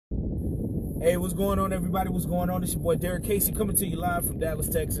Hey, what's going on, everybody? What's going on? It's your boy Derrick Casey coming to you live from Dallas,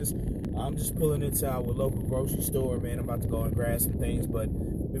 Texas. I'm just pulling into our local grocery store, man. I'm about to go and grab some things, but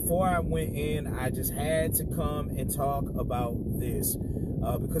before I went in, I just had to come and talk about this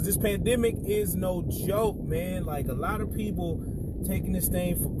because this pandemic is no joke, man. Like, a lot of people taking this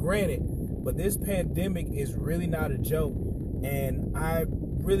thing for granted, but this pandemic is really not a joke. And I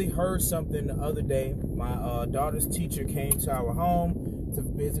really heard something the other day. My daughter's teacher came to our home to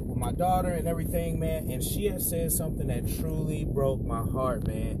visit with my daughter and everything, man, and she had said something that truly broke my heart,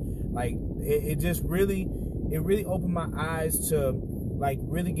 man. Like, it really opened my eyes to, like,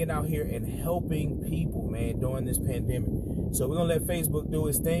 really getting out here and helping people, man, during this pandemic. So we're gonna let Facebook do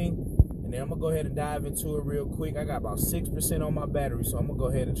its thing, and then I'm gonna go ahead and dive into it real quick. I got about 6% on my battery, so I'm gonna go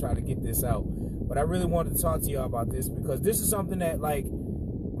ahead and try to get this out. But I really wanted to talk to y'all about this because this is something that, like,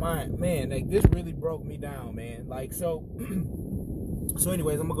 like, this really broke me down, man. Like, so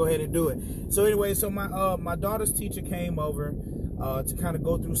anyways, I'm gonna go ahead and do it. So anyways, so my daughter's teacher came over to kind of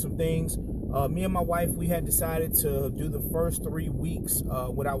go through some things. Me and my wife, we had decided to do the first 3 weeks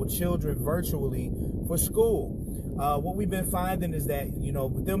with our children virtually for school. What we've been finding is that, you know,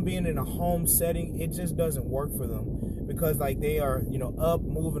 with them being in a home setting, it just doesn't work for them because, like, they are, you know, up,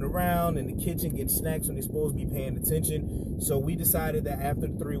 moving around in the kitchen, getting snacks when they're supposed to be paying attention. So we decided that after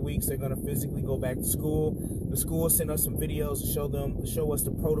 3 weeks, they're going to physically go back to school. The school sent us some videos to show us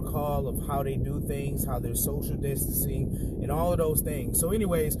the protocol of how they do things, how they're social distancing, and all of those things. So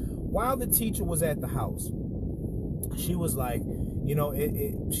anyways, while the teacher was at the house, she was like, you know,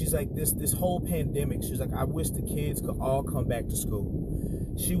 she's like, this whole pandemic, she's like, I wish the kids could all come back to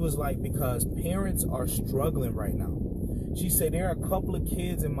school. She was like, because parents are struggling right now. She said there are a couple of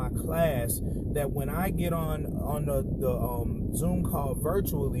kids in my class that when I get on the Zoom call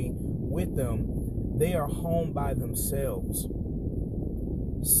virtually with them, they are home by themselves.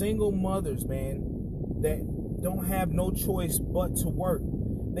 Single mothers, man, that don't have no choice but to work.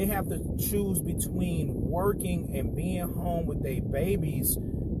 They have to choose between working and being home with their babies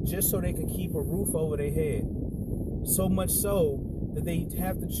just so they can keep a roof over their head. So much so that they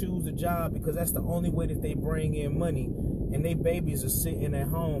have to choose a job because that's the only way that they bring in money, and their babies are sitting at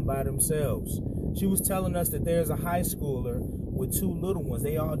home by themselves. She was telling us that there's a high schooler with 2 little ones.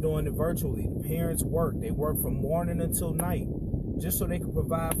 They all doing it virtually. The parents work. They work from morning until night just so they can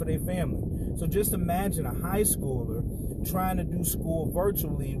provide for their family. So just imagine a high schooler trying to do school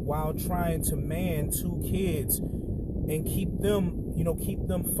virtually while trying to man 2 kids and keep them, you know, keep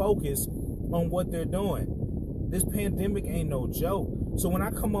them focused on what they're doing. This pandemic ain't no joke. So when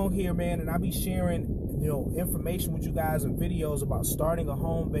I come on here, man, and I be sharing, you know, information with you guys and videos about starting a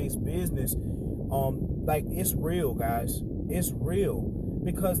home-based business, like, it's real, guys. It's real.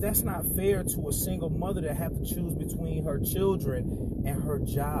 Because that's not fair to a single mother to have to choose between her children and her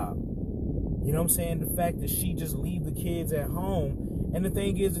job. You know what I'm saying? The fact that she just leave the kids at home. And the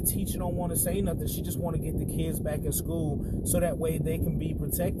thing is, the teacher don't want to say nothing. She just want to get the kids back in school so that way they can be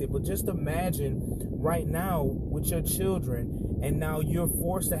protected. But just imagine right now with your children, and now you're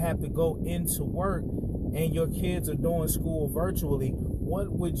forced to have to go into work and your kids are doing school virtually.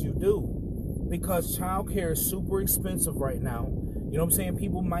 What would you do? Because childcare is super expensive right now. You know what I'm saying?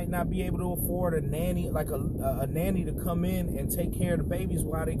 People might not be able to afford a nanny, like a nanny to come in and take care of the babies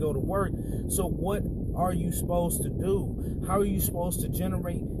while they go to work. So what are you supposed to do? How are you supposed to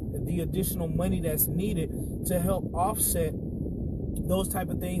generate the additional money that's needed to help offset those type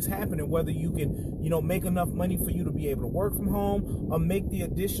of things happening? Whether you can, you know, make enough money for you to be able to work from home, or make the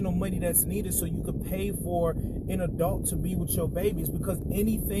additional money that's needed so you could pay for an adult to be with your babies, because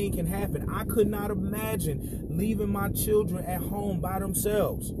anything can happen. I could not imagine leaving my children at home by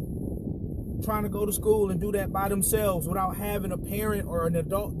themselves, trying to go to school and do that by themselves without having a parent or an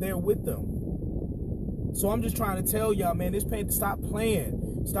adult there with them. So I'm just trying to tell y'all, man, stop playing.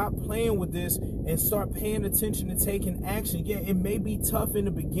 Stop playing with this and start paying attention and taking action. Yeah, it may be tough in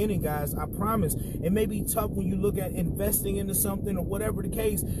the beginning, guys. I promise. It may be tough when you look at investing into something or whatever the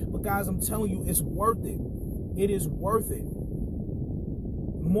case. But, guys, I'm telling you, it's worth it. It is worth it.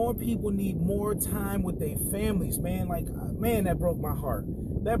 More people need more time with their families, man. Like, man, that broke my heart.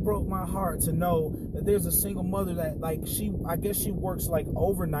 That broke my heart to know that there's a single mother that, like, I guess she works, like,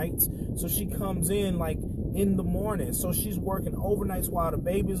 overnights. So she comes in, like, in the morning. So she's working overnights while the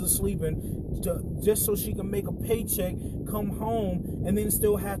babies are sleeping just so she can make a paycheck, come home, and then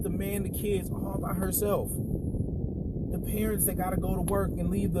still have to man the kids all by herself. The parents that got to go to work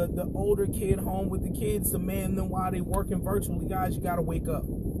and leave the older kid home with the kids to man them while they working virtually. Guys, you got to wake up.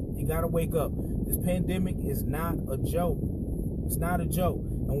 You got to wake up. This pandemic is not a joke. It's not a joke.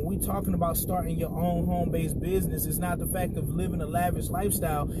 when we talking about starting your own home-based business, it's not the fact of living a lavish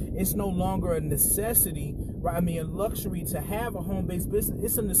lifestyle. It's no longer a necessity, right? I mean, a luxury to have a home-based business.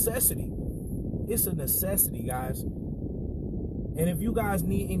 It's a necessity. It's a necessity, guys. And if you guys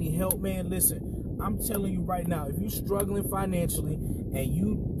need any help, man, listen, I'm telling you right now, if you're struggling financially and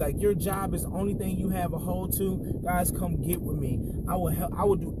you like your job is the only thing you have a hold to, guys, come get with me. I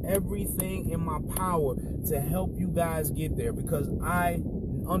will do everything in my power to help you guys get there, because I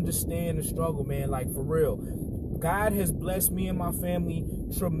understand the struggle, man, like for real. God has blessed me and my family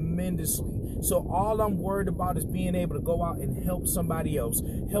tremendously. So all I'm worried about is being able to go out and help somebody else,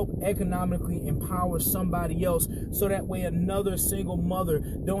 help economically empower somebody else, so that way another single mother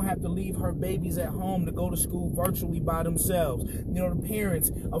don't have to leave her babies at home to go to school virtually by themselves. You know, the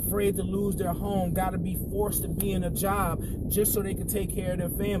parents afraid to lose their home, got to be forced to be in a job just so they can take care of their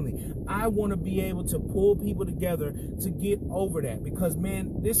family. I want to be able to pull people together to get over that, because,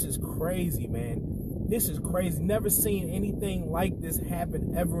 man, this is crazy, man. This is crazy. Never seen anything like this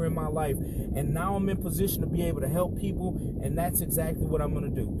happen ever in my life. And now I'm in position to be able to help people, and that's exactly what I'm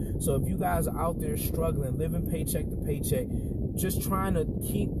going to do. So if you guys are out there struggling, living paycheck to paycheck, just trying to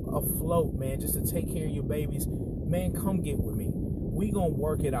keep afloat, man, just to take care of your babies, man, come get with me. We going to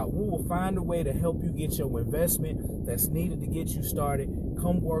work it out. We will find a way to help you get your investment that's needed to get you started.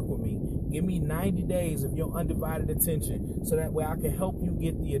 Come work with me. Give me 90 days of your undivided attention, so that way I can help you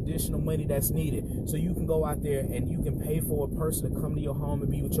get the additional money that's needed, so you can go out there and you can pay for a person to come to your home and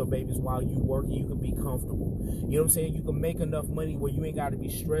be with your babies while you work, and you can be comfortable. You know what I'm saying? You can make enough money where you ain't got to be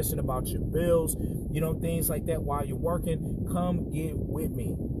stressing about your bills, you know, things like that while you're working. Come get with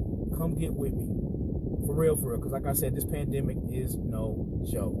me. Come get with me. For real, because like I said, this pandemic is no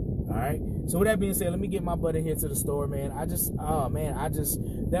joke. All right. So with that being said, let me get my butt in here to the store, man.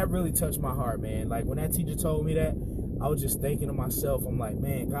 That really touched my heart, man. Like when that teacher told me that, I was just thinking to myself, I'm like,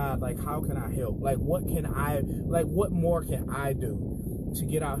 man, God, like, how can I help? Like, what more can I do to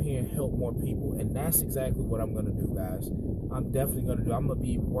get out here and help more people? And that's exactly what I'm going to do, guys. I'm definitely going to do. I'm going to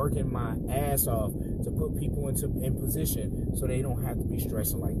be working my ass off to put people in position so they don't have to be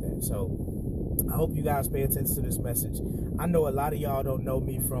stressing like that. So I hope you guys pay attention to this message. I know a lot of y'all don't know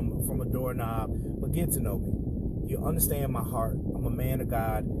me from a doorknob, but get to know me. You understand my heart. I'm a man of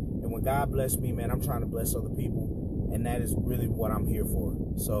God, and when God bless me, man, I'm trying to bless other people, and that is really what I'm here for.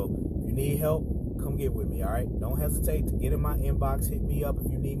 So if you need help, come get with me, all right? Don't hesitate to get in my inbox. Hit me up.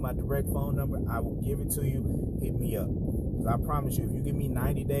 If you need my direct phone number, I will give it to you. Hit me up. Because I promise you, if you give me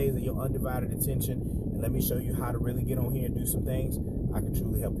 90 days of your undivided attention and let me show you how to really get on here and do some things, I can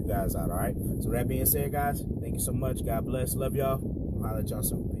truly help you guys out, all right? So that being said, guys, thank you so much. God bless. Love y'all. I'll holler at y'all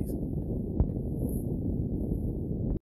soon.